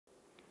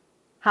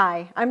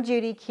Hi, I'm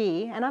Judy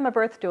Key, and I'm a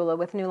birth doula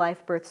with New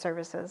Life Birth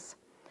Services.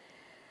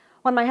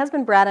 When my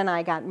husband Brad and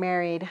I got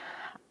married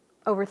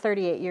over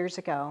 38 years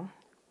ago,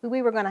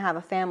 we were going to have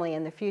a family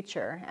in the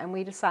future, and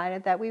we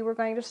decided that we were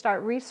going to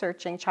start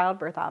researching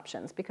childbirth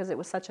options because it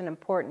was such an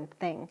important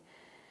thing.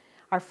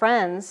 Our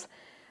friends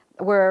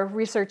were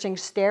researching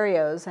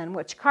stereos and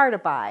which car to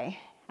buy,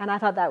 and I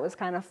thought that was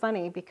kind of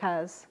funny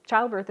because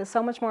childbirth is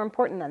so much more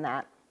important than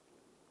that.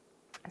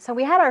 So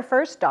we had our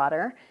first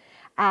daughter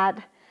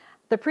at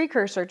the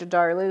precursor to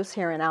Doula's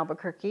here in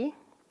Albuquerque,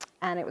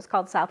 and it was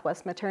called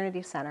Southwest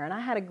Maternity Center, and I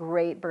had a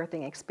great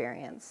birthing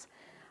experience.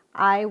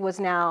 I was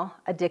now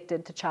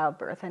addicted to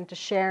childbirth and to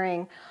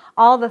sharing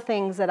all the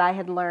things that I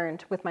had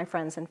learned with my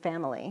friends and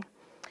family.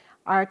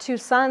 Our two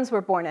sons were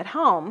born at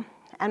home,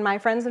 and my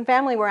friends and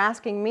family were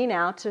asking me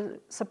now to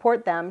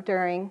support them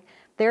during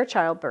their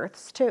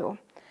childbirths too.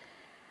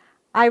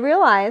 I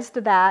realized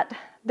that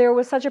there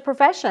was such a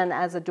profession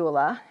as a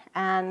doula,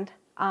 and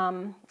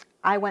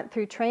I went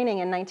through training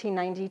in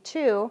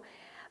 1992,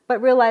 but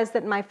realized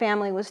that my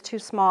family was too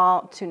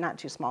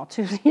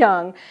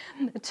young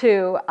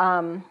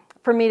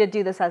for me to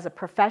do this as a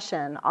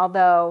profession,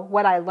 although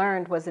what I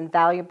learned was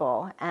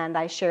invaluable, and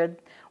I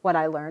shared what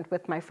I learned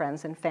with my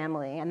friends and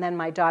family. And then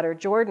my daughter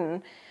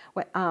Jordan,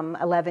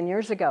 11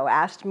 years ago,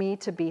 asked me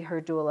to be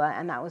her doula,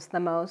 and that was the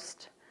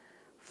most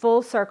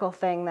full circle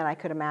thing that I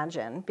could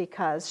imagine,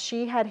 because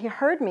she had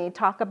heard me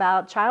talk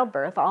about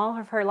childbirth all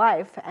of her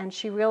life, and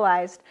she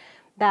realized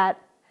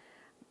that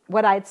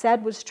what I'd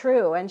said was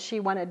true, and she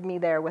wanted me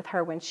there with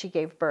her when she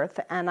gave birth,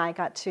 and I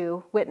got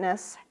to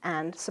witness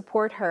and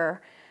support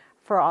her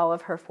for all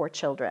of her 4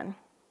 children.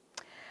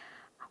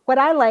 What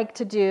I like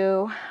to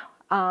do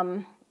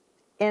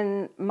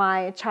in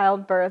my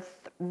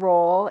childbirth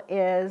role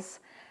is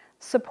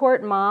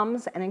support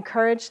moms and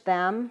encourage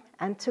them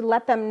and to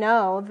let them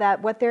know that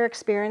what they're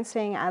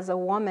experiencing as a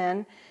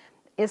woman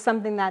is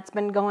something that's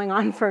been going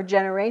on for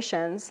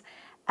generations,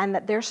 and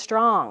that they're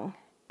strong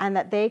and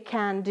that they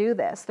can do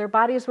this. Their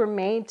bodies were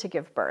made to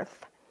give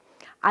birth.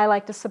 I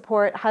like to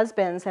support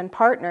husbands and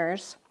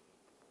partners,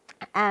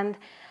 and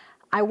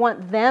I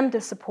want them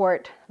to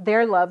support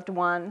their loved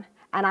one,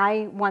 and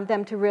I want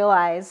them to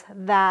realize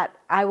that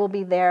I will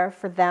be there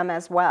for them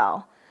as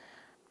well.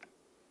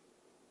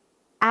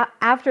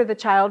 After the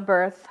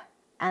childbirth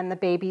and the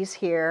baby's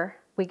here,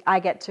 I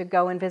get to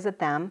go and visit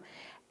them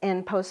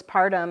in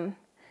postpartum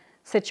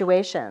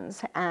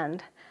situations,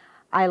 and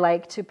I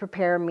like to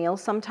prepare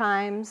meals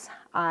sometimes.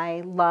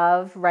 I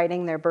love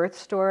writing their birth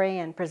story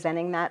and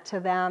presenting that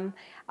to them,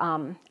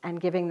 and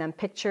giving them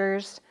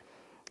pictures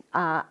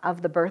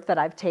of the birth that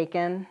I've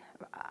taken,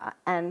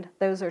 and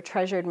those are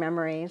treasured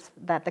memories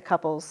that the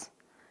couples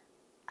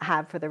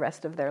have for the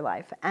rest of their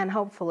life. And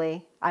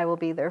hopefully I will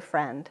be their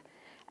friend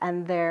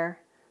and their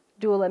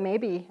doula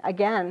maybe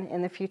again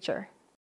in the future.